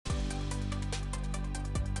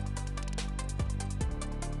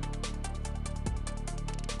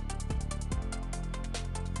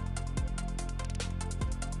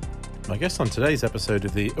My guest on today's episode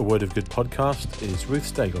of the A Word of Good podcast is Ruth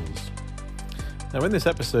Steggles. Now, in this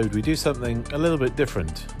episode, we do something a little bit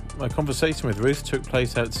different. My conversation with Ruth took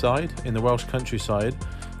place outside in the Welsh countryside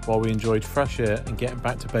while we enjoyed fresh air and getting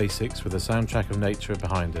back to basics with the soundtrack of nature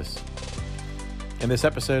behind us. In this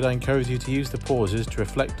episode, I encourage you to use the pauses to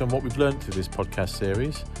reflect on what we've learned through this podcast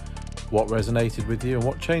series, what resonated with you, and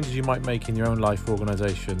what changes you might make in your own life or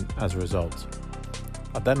organisation as a result.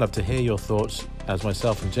 I'd then love to hear your thoughts as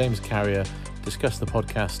myself and James Carrier discuss the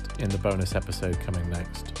podcast in the bonus episode coming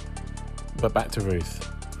next. But back to Ruth.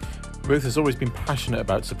 Ruth has always been passionate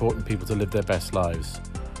about supporting people to live their best lives.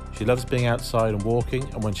 She loves being outside and walking,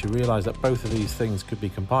 and when she realised that both of these things could be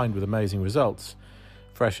combined with amazing results,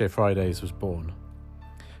 Fresh Air Fridays was born.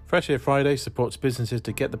 Fresh Air Fridays supports businesses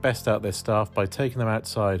to get the best out of their staff by taking them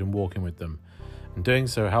outside and walking with them, and doing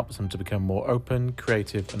so helps them to become more open,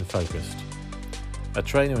 creative and focused. A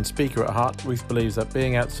trainer and speaker at heart, Ruth believes that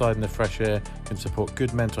being outside in the fresh air can support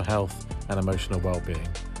good mental health and emotional well-being.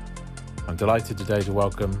 I'm delighted today to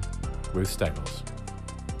welcome Ruth Steggles.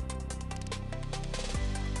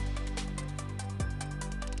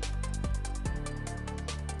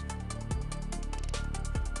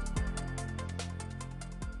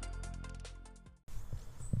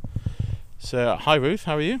 So, hi Ruth,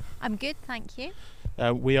 how are you? I'm good, thank you.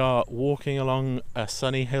 We are walking along a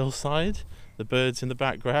sunny hillside. The birds in the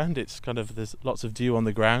background. It's there's lots of dew on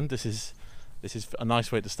the ground. This is a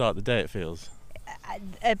nice way to start the day, it feels.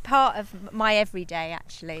 A part of my everyday,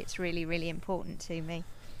 actually. It's really, really important to me.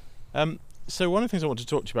 So one of the things I want to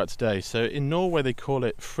talk to you about today, so in Norway they call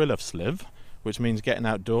it friluftsliv, which means getting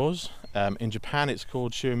outdoors. In Japan it's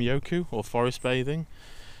called shirimyoku, or forest bathing.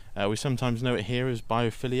 We sometimes know it here as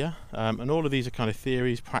biophilia. And all of these are kind of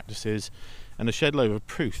theories, practices, and a shed load of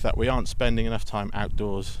proof that we aren't spending enough time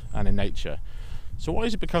outdoors and in nature. So why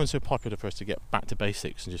is it becoming so popular for us to get back to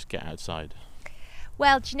basics and just get outside?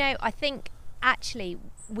 Well, do you know, I think actually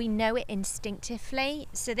we know it instinctively.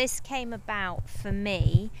 So this came about for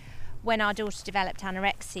me when our daughter developed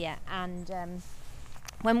anorexia, and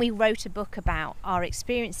when we wrote a book about our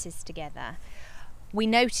experiences together, we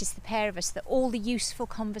noticed, the pair of us, that all the useful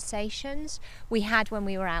conversations we had when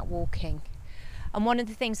we were out walking. And one of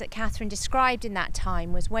the things that Catherine described in that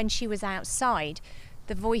time was when she was outside,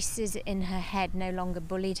 the voices in her head no longer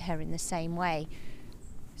bullied her in the same way.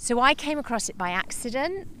 So I came across it by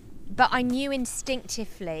accident, but I knew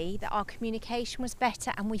instinctively that our communication was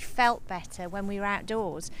better and we felt better when we were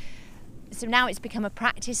outdoors. So now it's become a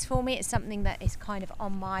practice for me. It's something that is kind of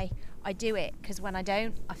I do it, because when I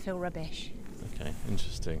don't, I feel rubbish. Okay,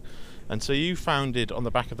 interesting. And so you founded, on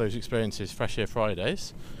the back of those experiences, Fresh Air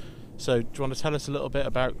Fridays. So do you want to tell us a little bit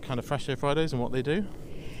about kind of Fresh Air Fridays and what they do?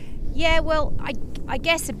 Yeah, well, I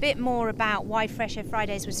guess a bit more about why Fresh Air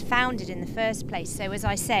Fridays was founded in the first place. So as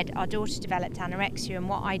I said, our daughter developed anorexia, and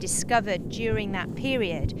what I discovered during that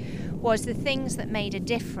period was the things that made a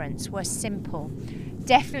difference were simple.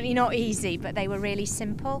 Definitely not easy, but they were really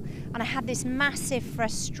simple. And I had this massive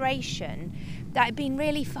frustration that had been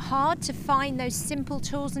really hard to find those simple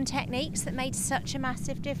tools and techniques that made such a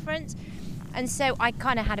massive difference. And so I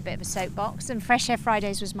kind of had a bit of a soapbox, and Fresh Air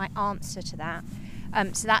Fridays was my answer to that.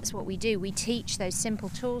 So that's what we do. We teach those simple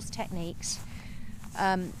tools, techniques.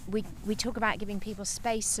 We talk about giving people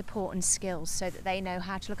space, support and skills so that they know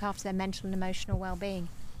how to look after their mental and emotional well-being.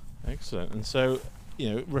 Excellent. And so,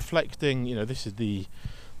 reflecting, this is the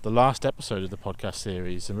last episode of the podcast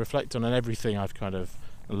series, and reflecting on everything I've kind of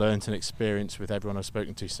learned and experienced with everyone I've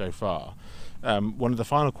spoken to so far. One of the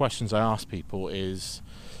final questions I ask people is,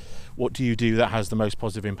 what do you do that has the most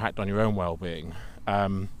positive impact on your own well-being?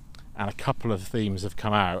 And a couple of themes have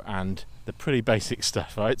come out, and they're pretty basic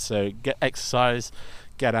stuff, right? So get exercise,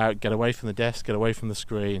 get out, get away from the desk, get away from the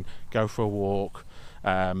screen, go for a walk,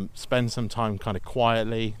 spend some time kind of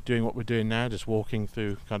quietly doing what we're doing now, just walking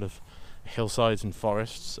through kind of hillsides and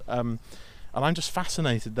forests. And I'm just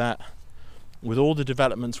fascinated that with all the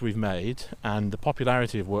developments we've made and the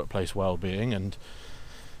popularity of workplace well-being, and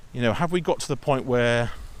have we got to the point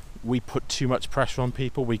where we put too much pressure on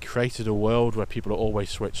people? We created a world where people are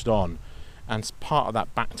always switched on, and part of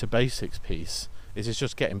that back to basics piece is it's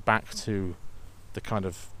just getting back to the kind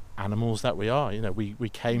of animals that we are. We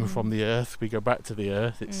came from the earth, we go back to the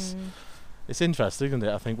earth. It's interesting, isn't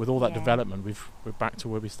it? I think with all that development, we're back to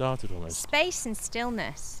where we started almost. Space and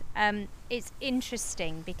stillness. It's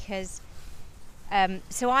interesting because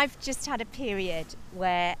so I've just had a period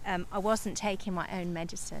where I wasn't taking my own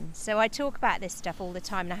medicine. So I talk about this stuff all the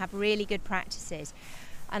time, and I have really good practices.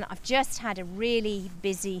 And I've just had a really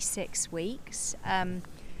busy 6 weeks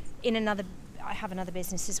in another I have another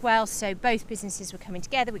business as well, so both businesses were coming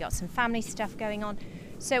together. We got some family stuff going on.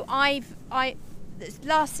 So the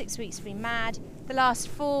last 6 weeks have been mad. The last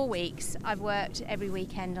 4 weeks I've worked every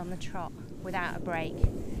weekend on the trot without a break.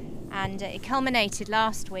 And it culminated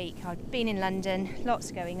last week. I'd been in London,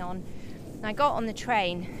 lots going on. And I got on the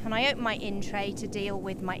train and I opened my in tray to deal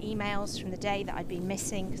with my emails from the day that I'd been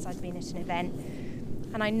missing because I'd been at an event.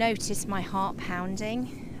 And I noticed my heart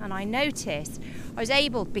pounding. And I noticed I was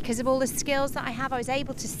able, because of all the skills that I have, I was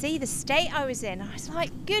able to see the state I was in. I was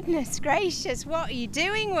like, goodness gracious, what are you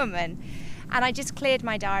doing, woman? And I just cleared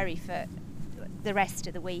my diary for the rest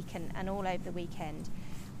of the week and all over the weekend.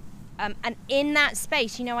 And in that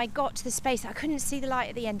space, you know, I got to the space, I couldn't see the light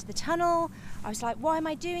at the end of the tunnel. I was like, why am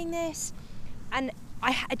I doing this? And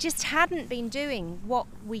I just hadn't been doing what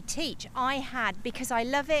we teach. I had, because I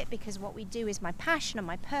love it, because what we do is my passion and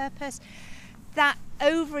my purpose, that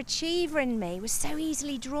overachiever in me was so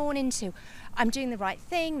easily drawn into, I'm doing the right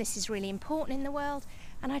thing, this is really important in the world,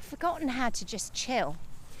 and I'd forgotten how to just chill.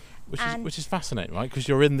 Which is fascinating, right? Because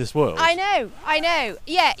you're in this world. I know.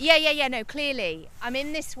 Yeah, no, clearly. I'm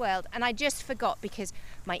in this world, and I just forgot because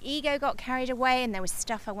my ego got carried away and there was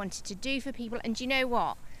stuff I wanted to do for people. And you know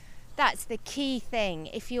what? That's the key thing.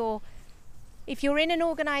 If you're in an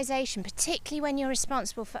organisation, particularly when you're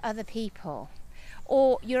responsible for other people,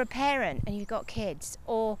 or you're a parent and you've got kids,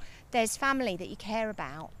 or there's family that you care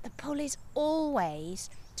about, the pull is always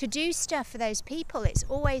to do stuff for those people. It's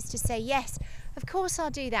always to say, yes, of course I'll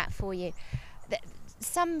do that for you.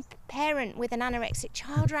 Some parent with an anorexic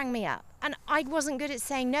child rang me up and I wasn't good at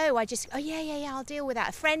saying no. I just, I'll deal with that.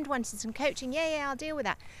 A friend wanted some coaching. I'll deal with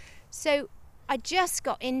that. So I just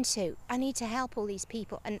got into, I need to help all these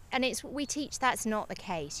people. And we teach that's not the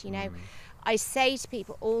case, you know. I say to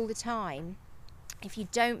people all the time, if you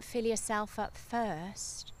don't fill yourself up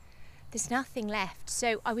first, there's nothing left.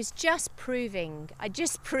 So I just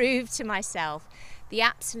proved to myself the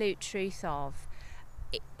absolute truth of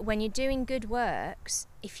when you're doing good works,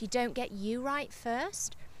 if you don't get you right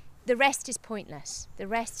first, the rest is pointless. The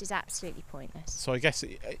rest is absolutely pointless. So I guess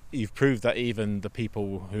you've proved that even the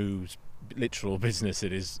people whose literal business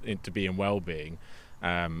it is to be in well-being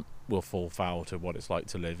will fall foul to what it's like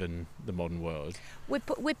to live in the modern world.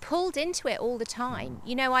 We're pulled into it all the time.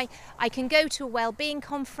 You know, I can go to a well-being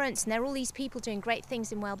conference and there are all these people doing great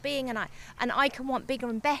things in well-being, and I can want bigger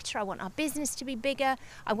and better. I want our business to be bigger.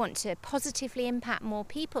 I want to positively impact more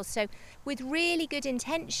people. So with really good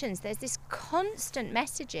intentions, there's this constant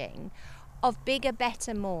messaging of bigger,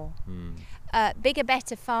 better, more. Bigger,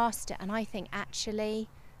 better, faster. And I think actually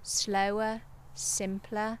slower,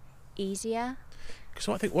 simpler, easier.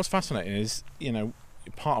 So I think what's fascinating is, you know,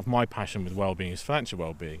 part of my passion with well-being is financial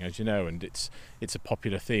well-being, as you know, and it's a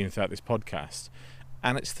popular theme throughout this podcast.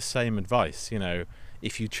 And it's the same advice, you know,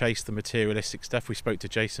 if you chase the materialistic stuff. We spoke to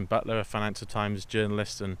Jason Butler, a Financial Times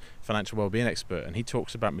journalist and financial well-being expert, and he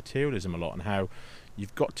talks about materialism a lot and how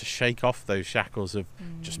you've got to shake off those shackles of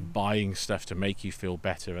just buying stuff to make you feel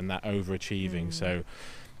better and that overachieving. So,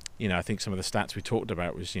 you know, I think some of the stats we talked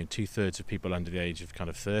about was, you know, 2/3 of people under the age of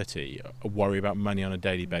kind of 30 worry about money on a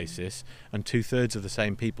daily basis, and 2/3 of the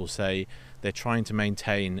same people say they're trying to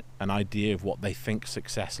maintain an idea of what they think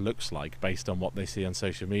success looks like based on what they see on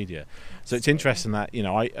social media. So it's interesting that, you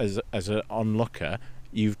know, I as an onlooker,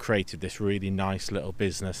 you've created this really nice little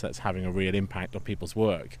business that's having a real impact on people's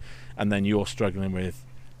work, and then you're struggling with,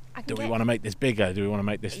 do we want to make this bigger? Do we want to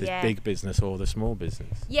make this big business or the small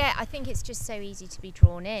business? Yeah, I think it's just so easy to be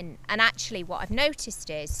drawn in. And actually what I've noticed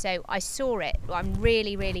is, so I saw it, I'm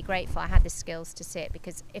really, really grateful I had the skills to see it,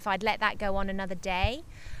 because if I'd let that go on another day,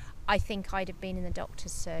 I think I'd have been in the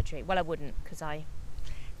doctor's surgery. Well, I wouldn't, because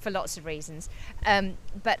for lots of reasons.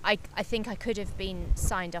 But I think I could have been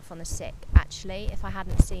signed off on the sick, actually, if I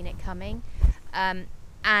hadn't seen it coming.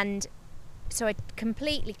 And so I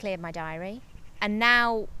completely cleared my diary. And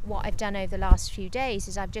now what I've done over the last few days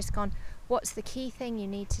is I've just gone, what's the key thing you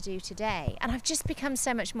need to do today? And I've just become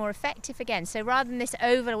so much more effective again. So rather than this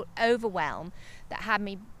overwhelm that had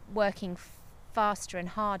me working faster and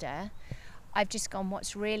harder, I've just gone,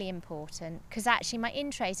 what's really important? Because actually my in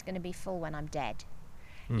tray is going to be full when I'm dead.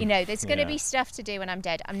 You know, there's going to be stuff to do when I'm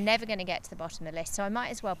dead. I'm never going to get to the bottom of the list. So I might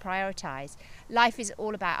as well prioritise. Life is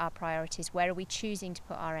all about our priorities. Where are we choosing to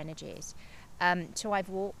put our energies? So I've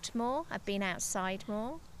walked more, I've been outside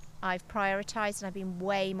more, I've prioritised, and I've been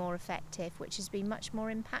way more effective, which has been much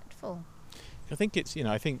more impactful. I think it's, you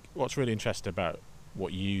know, I think what's really interesting about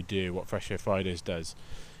what you do, what Fresh Air Fridays does,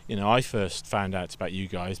 you know, I first found out about you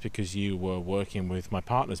guys because you were working with my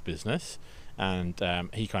partner's business, And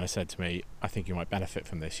he kind of said to me, I think you might benefit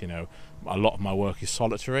from this. A lot of my work is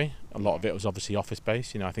solitary. A lot of it was obviously office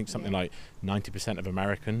based. I think something like 90% of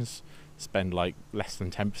Americans spend like less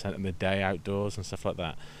than 10% of their day outdoors and stuff like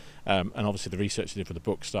that. And obviously the research I did for the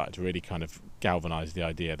book started to really kind of galvanise the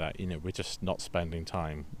idea that we're just not spending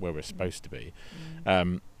time where we're supposed to be.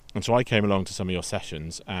 And so I came along to some of your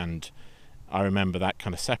sessions, and I remember that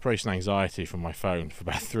kind of separation anxiety from my phone for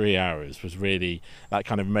about 3 hours was really, that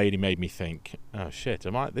kind of made me think, oh shit,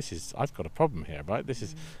 I've got a problem here, right?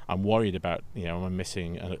 I'm worried about, am I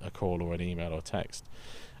missing a call or an email or text?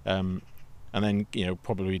 And then,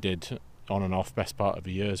 probably did on and off best part of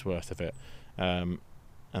a year's worth of it.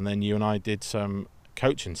 And then you and I did some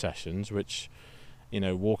coaching sessions, which,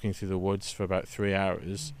 walking through the woods for about 3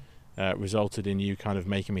 hours resulted in you kind of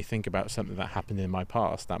making me think about something that happened in my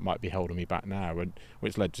past that might be holding me back now, and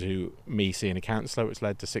which led to me seeing a counsellor, which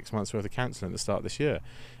led to 6 months worth of counselling at the start of this year,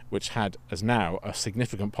 which had, as now, a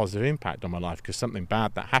significant positive impact on my life, because something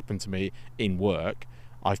bad that happened to me in work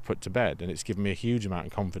I've put to bed, and it's given me a huge amount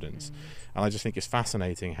of confidence. And I just think it's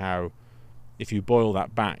fascinating how, if you boil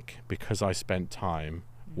that back, because I spent time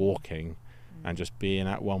walking and just being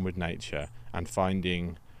at one with nature and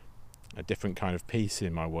finding a different kind of peace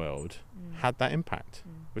in my world, had that impact,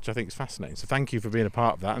 which I think is fascinating. So thank you for being a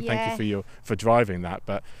part of that, and thank you for driving that.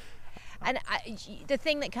 But the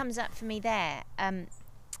thing that comes up for me there, I'm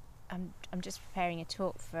just preparing a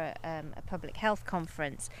talk for a public health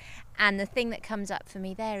conference, and the thing that comes up for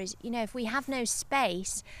me there is, if we have no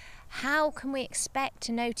space, how can we expect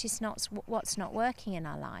to notice what's not working in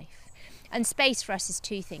our life? And space for us is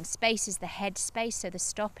two things. Space is the head space, so the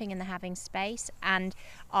stopping and the having space, and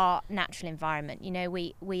our natural environment.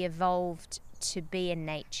 We evolved to be in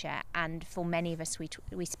nature, and for many of us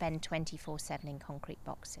we spend 24/7 in concrete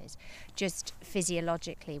boxes. Just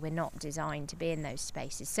physiologically, we're not designed to be in those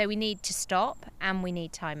spaces. So we need to stop, and we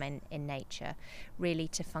need time in nature really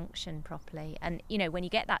to function properly. And when you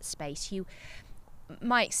get that space,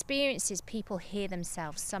 my experience is people hear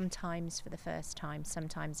themselves sometimes for the first time,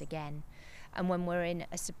 sometimes again. And when we're in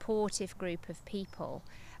a supportive group of people,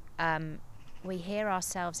 we hear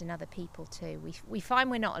ourselves in other people too. We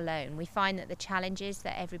find we're not alone. We find that the challenges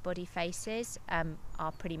that everybody faces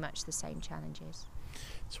are pretty much the same challenges.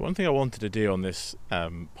 So one thing I wanted to do on this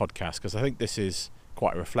podcast, because I think this is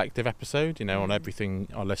quite a reflective episode, on everything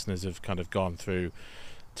our listeners have kind of gone through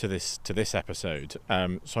to this episode.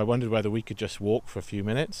 So I wondered whether we could just walk for a few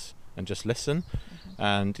minutes and just listen.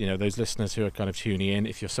 And those listeners who are kind of tuning in,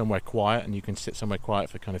 if you're somewhere quiet, and you can sit somewhere quiet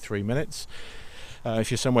for kind of 3 minutes. If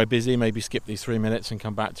you're somewhere busy, maybe skip these 3 minutes and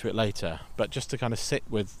come back to it later. But just to kind of sit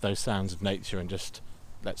with those sounds of nature, and just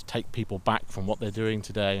let's take people back from what they're doing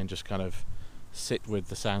today, and just kind of sit with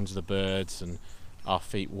the sounds of the birds and our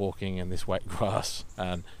feet walking in this wet grass,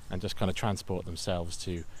 and just kind of transport themselves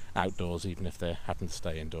to outdoors, even if they happen to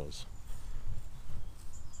stay indoors.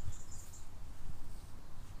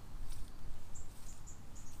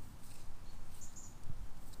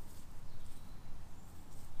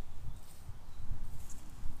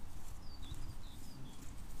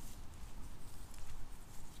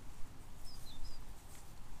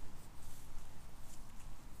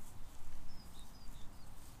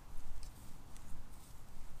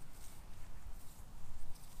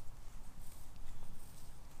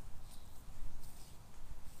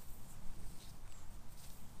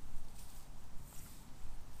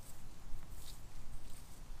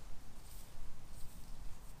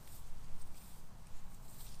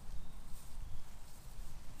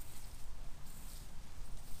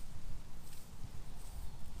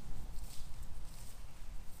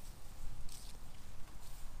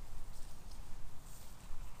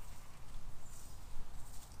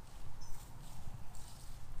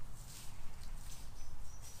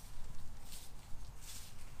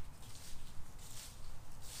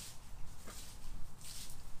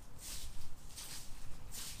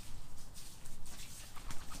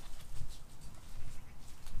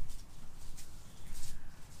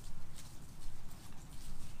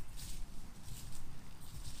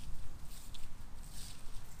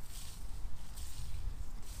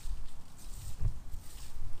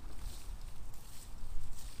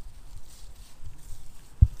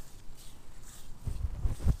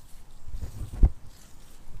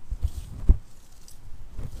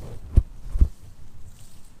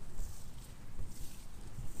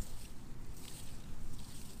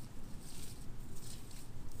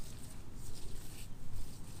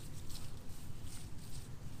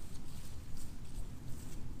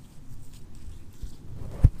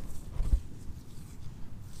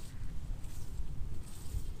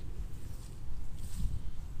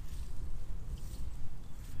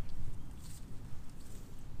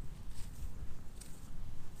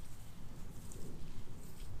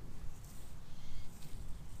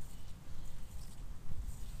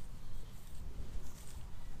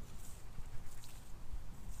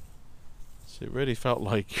 So it really felt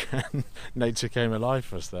like nature came alive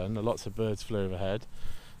for us then. Lots of birds flew overhead.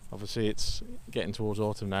 Obviously it's getting towards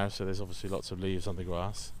autumn now, so there's obviously lots of leaves on the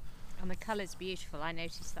grass. And the colour's beautiful. I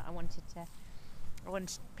noticed that I wanted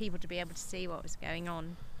people to be able to see what was going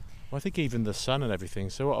on. Well, I think even the sun and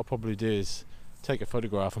everything. So what I'll probably do is take a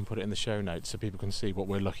photograph and put it in the show notes so people can see what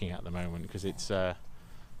we're looking at the moment, because it's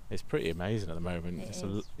pretty amazing at the moment.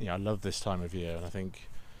 I love this time of year, and I think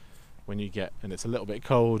when you get, and it's a little bit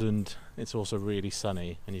cold and it's also really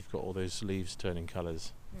sunny and you've got all those leaves turning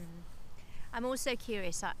colours. I'm also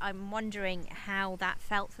curious, I'm wondering how that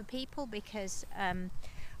felt for people, because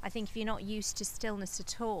I think if you're not used to stillness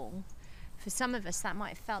at all, for some of us that might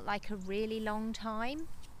have felt like a really long time.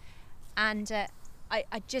 And I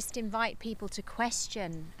just invite people to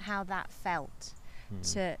question how that felt,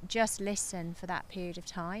 to just listen for that period of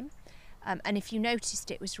time. And if you noticed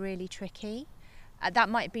it was really tricky, that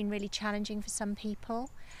might have been really challenging for some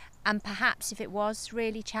people. And perhaps if it was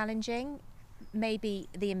really challenging, maybe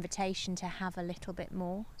the invitation to have a little bit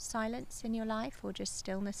more silence in your life, or just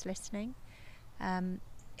stillness listening.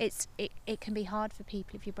 It can be hard for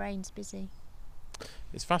people if your brain's busy.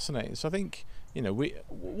 It's fascinating. So I think,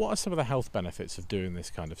 what are some of the health benefits of doing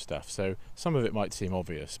this kind of stuff? So some of it might seem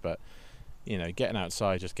obvious, but getting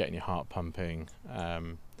outside, just getting your heart pumping,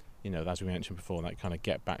 as we mentioned before, that kind of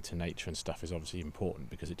get back to nature and stuff is obviously important,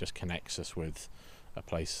 because it just connects us with a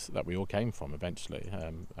place that we all came from eventually,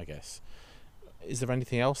 I guess. Is there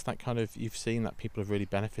anything else that kind of you've seen that people have really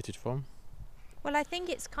benefited from? Well, I think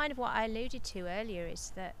it's kind of what I alluded to earlier,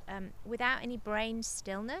 is that without any brain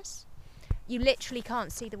stillness, you literally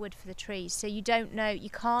can't see the wood for the trees. So you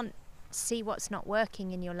can't see what's not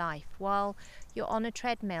working in your life. While you're on a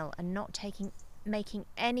treadmill and not making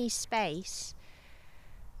any space,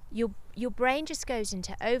 your brain just goes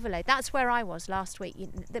into overload. That's where I was last week,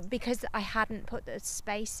 because I hadn't put the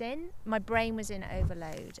space in. My brain was in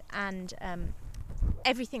overload, and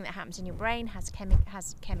everything that happens in your brain has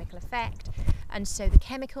chemical effect, and so the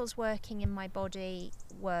chemicals working in my body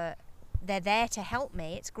they're there to help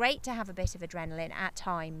me. It's great to have a bit of adrenaline at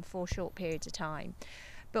time for short periods of time,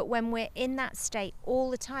 but when we're in that state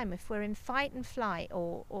all the time, if we're in fight and flight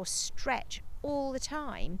or stretch all the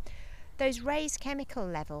time, those raised chemical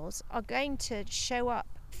levels are going to show up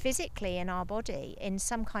physically in our body in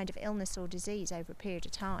some kind of illness or disease over a period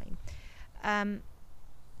of time.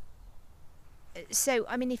 So,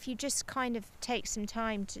 if you just kind of take some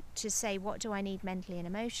time to say, what do I need mentally and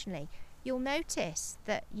emotionally, you'll notice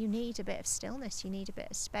that you need a bit of stillness, you need a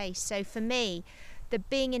bit of space. So for me, the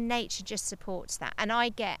being in nature just supports that. And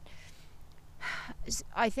I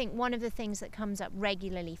think one of the things that comes up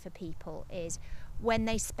regularly for people is when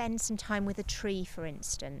they spend some time with a tree, for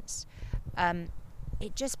instance.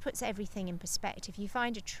 It just puts everything in perspective. You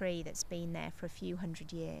find a tree that's been there for a few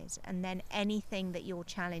hundred years, and then anything that you're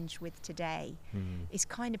challenged with today is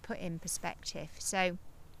kind of put in perspective. So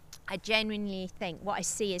I genuinely think what I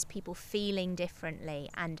see is people feeling differently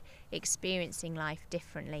and experiencing life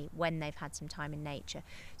differently when they've had some time in nature.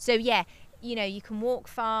 So yeah, you can walk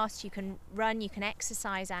fast, you can run, you can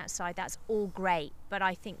exercise outside, that's all great, but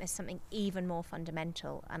I think there's something even more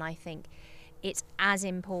fundamental, and I think it's as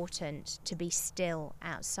important to be still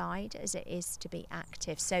outside as it is to be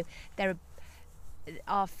active. So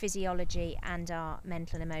our physiology and our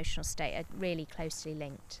mental and emotional state are really closely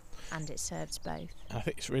linked, and it serves both. I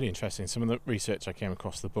think it's really interesting. Some of the research I came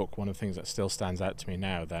across the book, one of the things that still stands out to me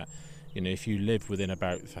now, that if you live within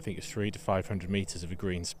about, I think it's 300 to 500 metres of a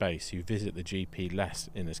green space, you visit the GP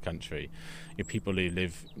less in this country. People who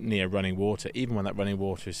live near running water, even when that running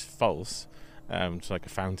water is false, it's like a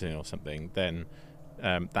fountain or something, then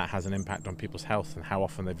that has an impact on people's health and how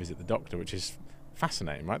often they visit the doctor, which is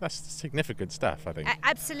fascinating, right? That's significant stuff, I think.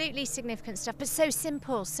 Absolutely significant stuff, but so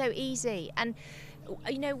simple, so easy. And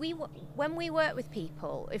when we work with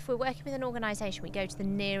people, if we're working with an organisation, we go to the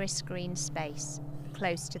nearest green space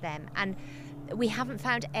close to them, and we haven't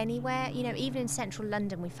found anywhere, even in central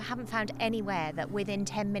London, we haven't found anywhere that within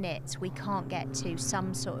 10 minutes we can't get to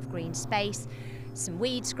some sort of green space, some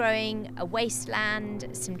weeds growing, a wasteland,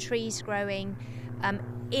 some trees growing.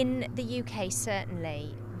 In the UK,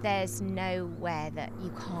 certainly, there's nowhere that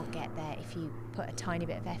you can't get there if you put a tiny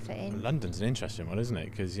bit of effort in. London's an interesting one, isn't it?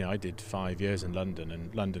 Because I did 5 years in London,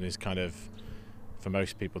 and London is kind of, for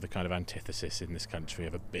most people, the kind of antithesis in this country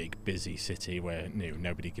of a big, busy city where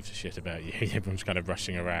nobody gives a shit about you. Everyone's kind of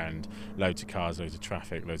rushing around, loads of cars, loads of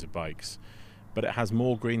traffic, loads of bikes. But it has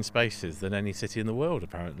more green spaces than any city in the world,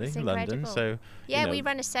 apparently, It's London. incredible. So yeah, we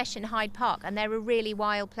run a session in Hyde Park, and there are really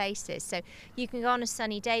wild places. So you can go on a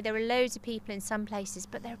sunny day. There are loads of people in some places,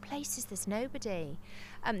 but there are places there's nobody.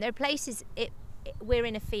 There are places we're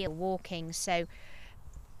in a field walking, so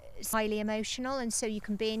it's highly emotional, and so you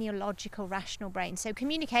can be in your logical, rational brain. So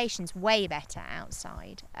communication's way better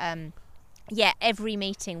outside. Every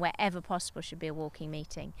meeting, wherever possible, should be a walking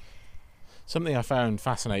meeting. Something I found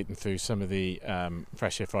fascinating through some of the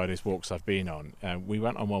Fresh Air Fridays walks I've been on, we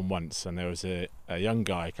went on one once, and there was a young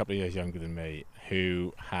guy, a couple of years younger than me,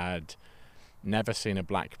 who had never seen a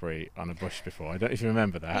blackberry on a bush before. I don't know if you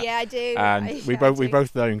remember that. Yeah, I do. And we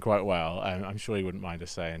both know him quite well. I'm sure he wouldn't mind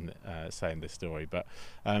us saying this story, but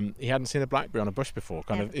he hadn't seen a blackberry on a bush before.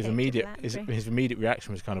 Kind of his immediate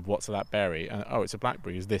reaction was kind of, "What's that berry?" And, "Oh, it's a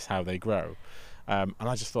blackberry. Is this how they grow?" And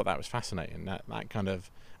I just thought that was fascinating. That kind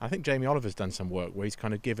of, I think Jamie Oliver's done some work where he's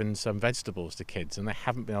kind of given some vegetables to kids, and they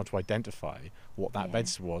haven't been able to identify what that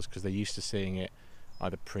vegetable was because they're used to seeing it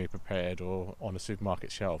either pre-prepared or on a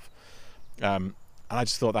supermarket shelf. And I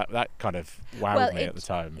just thought that kind of wowed me at the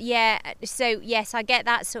time. Yeah, so yes, I get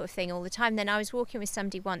that sort of thing all the time. Then I was walking with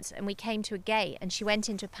somebody once, and we came to a gate, and she went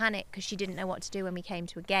into a panic because she didn't know what to do when we came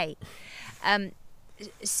to a gate.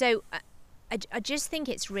 So I just think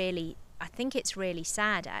it's really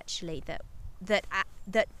sad, actually,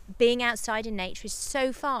 that being outside in nature is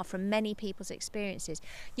so far from many people's experiences.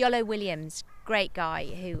 Yolo Williams, great guy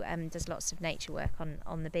who does lots of nature work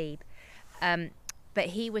on the Beeb. But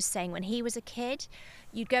he was saying when he was a kid,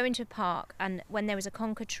 you'd go into a park, and when there was a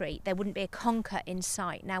conker tree, there wouldn't be a conker in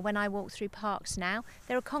sight. Now, when I walk through parks now,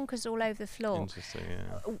 there are conkers all over the floor. Interesting,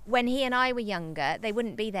 yeah. When he and I were younger, they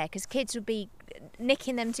wouldn't be there because kids would be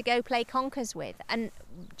nicking them to go play conkers with. And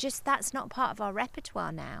just that's not part of our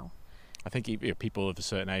repertoire now. I think people of a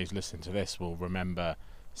certain age listening to this will remember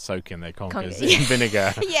soaking their conkers in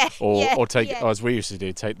vinegar, or as we used to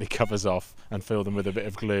do, take the covers off and fill them with a bit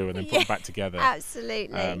of glue and then put them back together.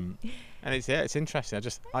 Absolutely. And it's interesting.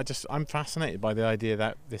 I'm fascinated by the idea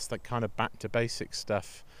that this kind of back to basics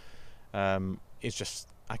stuff is just,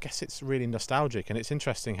 I guess it's really nostalgic, and it's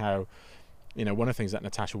interesting how, one of the things that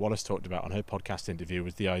Natasha Wallace talked about on her podcast interview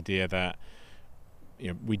was the idea that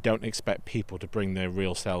we don't expect people to bring their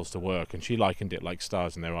real selves to work, and she likened it like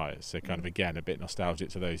stars in their eyes. So kind of, again, a bit nostalgic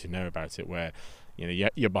to those who know about it, where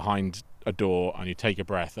you're behind a door and you take a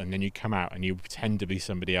breath and then you come out and you pretend to be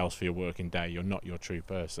somebody else for your working day. You're not your true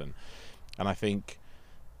person. And I think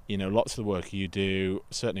lots of the work you do,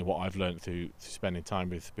 certainly what I've learned through spending time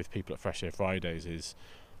with people at Fresh Air Fridays is,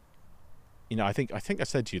 I think I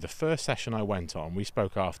said to you, the first session I went on, we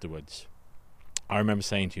spoke afterwards, I remember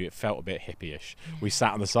saying to you, it felt a bit hippie-ish. We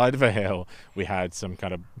sat on the side of a hill. We had some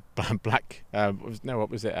kind of black, what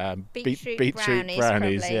was it? Beetroot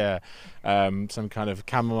brownies, yeah. Some kind of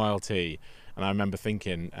chamomile tea. And I remember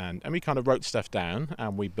thinking, and we kind of wrote stuff down,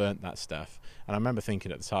 and we burnt that stuff. And I remember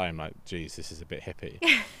thinking at the time, like, geez, this is a bit hippie.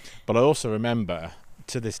 But I also remember,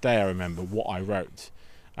 to this day, I remember what I wrote.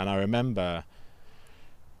 And I remember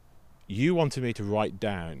you wanted me to write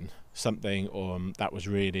down something that was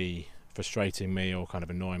really frustrating me or kind of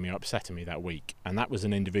annoying me or upsetting me that week, and that was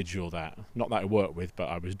an individual that, not that I worked with, but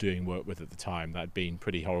I was doing work with at the time, that had been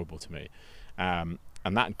pretty horrible to me, and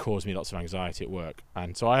that caused me lots of anxiety at work.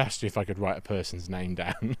 And so I asked you if I could write a person's name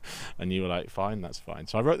down, and you were like, fine, that's fine.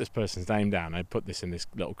 So I wrote this person's name down, I put this in this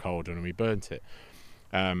little cauldron, and we burnt it,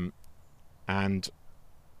 and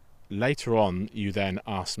later on you then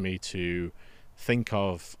asked me to think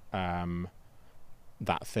of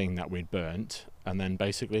that thing that we'd burnt, and then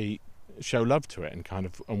basically show love to it, and kind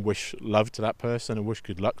of wish love to that person, and wish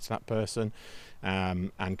good luck to that person,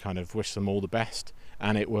 and kind of wish them all the best.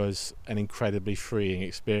 And it was an incredibly freeing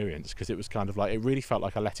experience, because it was kind of like, it really felt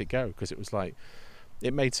like I let it go, because it was like,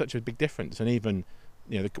 it made such a big difference. And even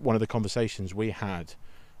one of the conversations we had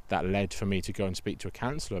that led for me to go and speak to a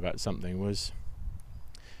counsellor about something was,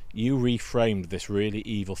 you reframed this really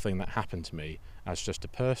evil thing that happened to me as just a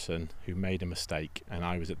person who made a mistake, and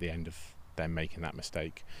I was at the end of them making that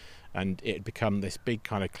mistake. And it had become this big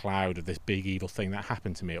kind of cloud of this big evil thing that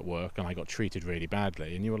happened to me at work, and I got treated really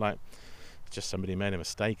badly. And you were like, it's just somebody made a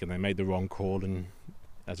mistake and they made the wrong call, and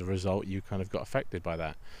as a result you kind of got affected by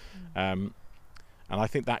that. And I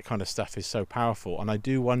think that kind of stuff is so powerful, and I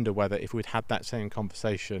do wonder whether if we'd had that same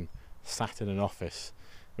conversation sat in an office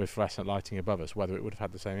with fluorescent lighting above us, whether it would have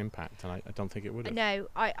had the same impact. And I don't think it would have. No,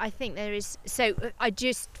 I think there is. So I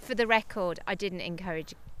just, for the record, I didn't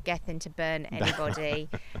encourage Gethin to burn anybody.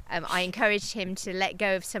 I encouraged him to let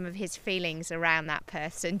go of some of his feelings around that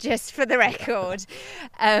person, just for the record.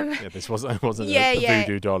 This wasn't a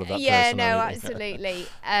voodoo doll of that person. Yeah, no, absolutely.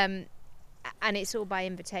 And it's all by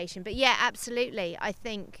invitation. But yeah, absolutely. I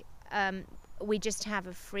think we just have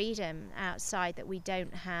a freedom outside that we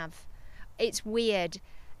don't have. It's weird.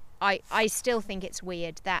 I still think it's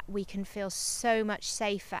weird that we can feel so much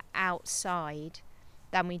safer outside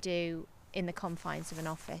than we do in the confines of an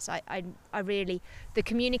office. I really, the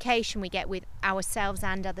communication we get with ourselves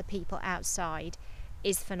and other people outside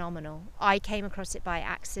is phenomenal. I came across it by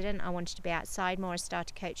accident. I wanted to be outside more. I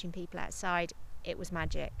started coaching people outside. It was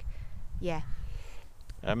magic. Yeah.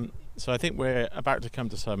 So I think we're about to come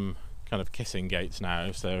to some kind of kissing gates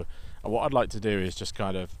now. So what I'd like to do is just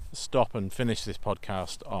kind of stop and finish this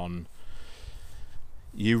podcast on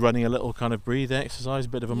you running a little kind of breathe exercise, a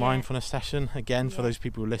bit of a mindfulness session. Again, for those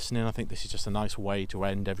people who are listening, I think this is just a nice way to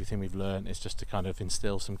end everything we've learned. It's just to kind of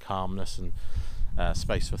instill some calmness and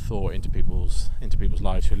space for thought into people's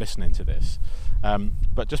lives who are listening to this.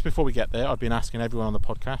 But just before we get there, I've been asking everyone on the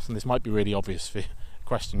podcast, and this might be a really obvious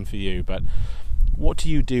question for you, but what do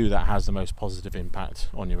you do that has the most positive impact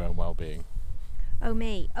on your own well-being? Oh,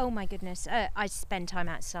 me. Oh, my goodness. I spend time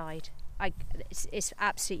outside. It's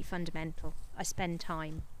absolutely fundamental. I spend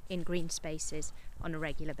time in green spaces on a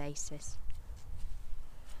regular basis.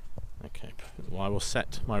 Okay. Well, I will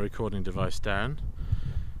set my recording device down.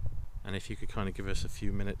 And if you could kind of give us a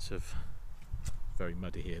few minutes of... Very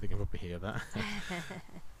muddy here. They can probably hear that.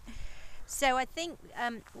 So I think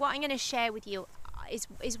what I'm going to share with you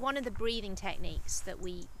is one of the breathing techniques that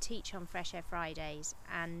we teach on Fresh Air Fridays,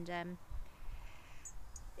 and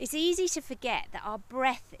it's easy to forget that our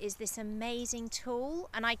breath is this amazing tool.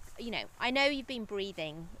 And I know you've been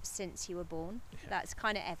breathing since you were born. Yeah. That's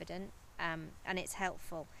kind of evident, and it's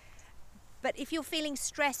helpful. But if you're feeling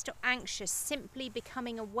stressed or anxious, simply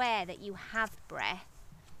becoming aware that you have breath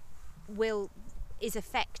is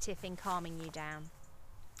effective in calming you down.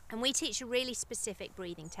 And we teach a really specific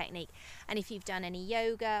breathing technique. And if you've done any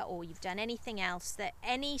yoga or you've done anything else, that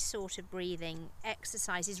any sort of breathing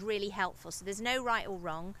exercise is really helpful. So there's no right or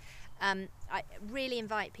wrong. I really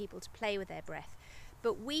invite people to play with their breath.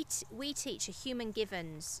 But we teach a human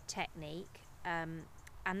Givens technique, and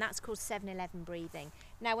that's called 7-Eleven breathing.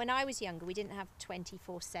 Now, when I was younger, we didn't have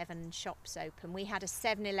 24/7 shops open. We had a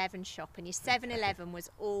 7-Eleven shop, and your 7-Eleven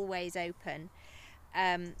was always open.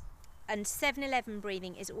 And 7-Eleven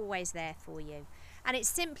breathing is always there for you. And it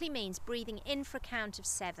simply means breathing in for a count of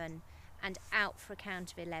 7 and out for a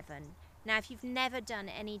count of 11. Now, if you've never done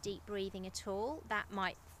any deep breathing at all, that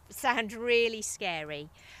might sound really scary.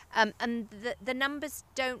 And the numbers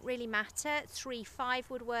don't really matter. 3-5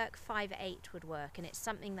 would work, 5-8 would work. And it's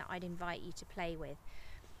something that I'd invite you to play with.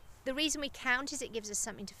 The reason we count is it gives us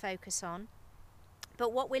something to focus on.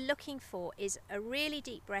 But what we're looking for is a really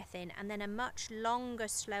deep breath in and then a much longer,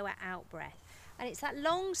 slower out breath. And it's that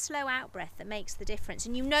long, slow out breath that makes the difference.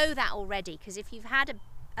 And you know that already, because if you've had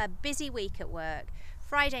a busy week at work,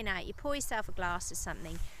 Friday night, you pour yourself a glass of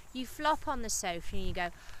something, you flop on the sofa and you go,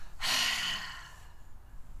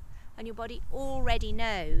 and your body already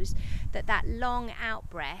knows that long out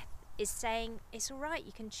breath is saying, it's all right,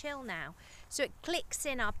 you can chill now. So it clicks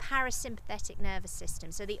in our parasympathetic nervous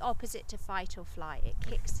system, so the opposite to fight or flight. It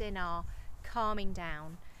kicks in our calming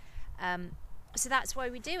down. So that's why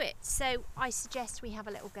we do it. So I suggest we have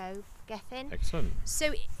a little go, Gethin. Excellent.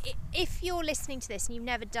 So if you're listening to this and you've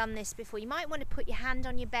never done this before, you might want to put your hand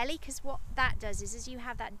on your belly, because what that does is as you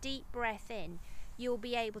have that deep breath in, you'll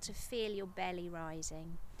be able to feel your belly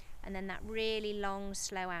rising. And then that really long,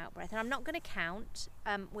 slow out breath. And I'm not going to count.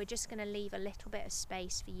 We're just going to leave a little bit of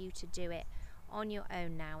space for you to do it on your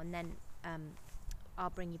own now. And then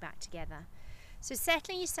I'll bring you back together. So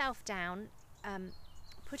settling yourself down,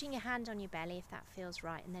 putting your hand on your belly if that feels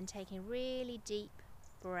right. And then taking a really deep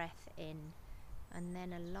breath in. And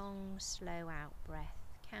then a long, slow out breath,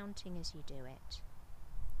 counting as you do it.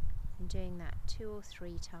 And doing that 2 or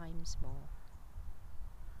 3 times more.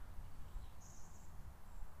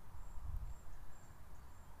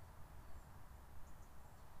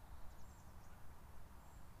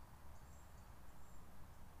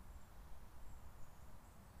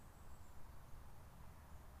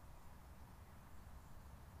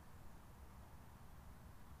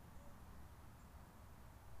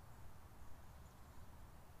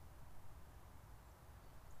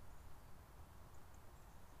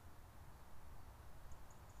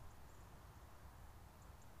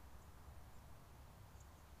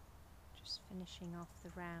 Just finishing off the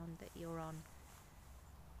round that you're on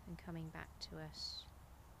and coming back to us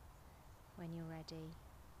when you're ready.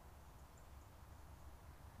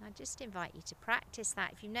 And I just invite you to practice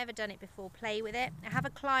that. If you've never done it before, play with it. I have a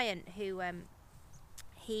client who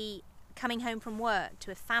he coming home from work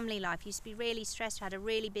to a family life, used to be really stressed, had a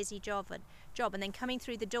really busy job and then coming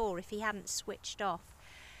through the door, if he hadn't switched off,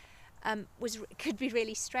 could be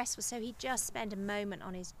really stressful. So he'd just spend a moment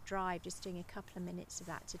on his drive, just doing a couple of minutes of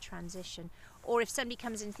that to transition. Or if somebody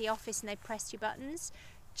comes into the office and they press your buttons,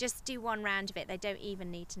 just do one round of it. They don't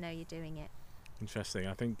even need to know you're doing it. Interesting.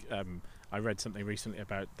 I think I read something recently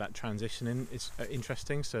about that transitioning. It's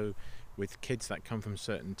interesting. So with kids that come from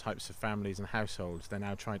certain types of families and households, they're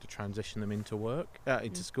now trying to transition them into work,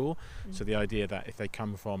 into school. So the idea that if they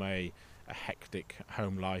come from a hectic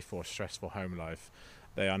home life or stressful home life,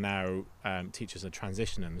 they are now teachers are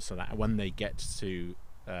transitioning them so that when they get to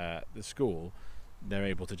the school, they're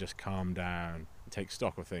able to just calm down, take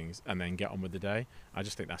stock of things, and then get on with the day. I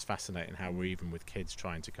just think that's fascinating how we're even with kids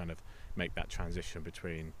trying to kind of make that transition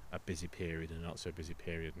between a busy period and a not so busy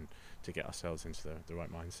period, and to get ourselves into the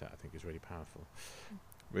right mindset, I think is really powerful.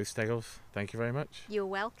 Ruth Steggles, thank you very much. You're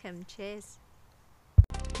welcome. Cheers.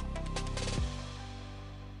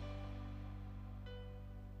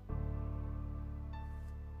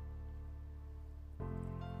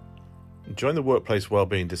 Join the workplace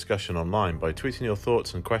wellbeing discussion online by tweeting your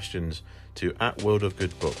thoughts and questions to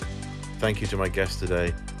 @WorldOfGoodBook. Thank you to my guest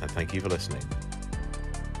today, and thank you for listening.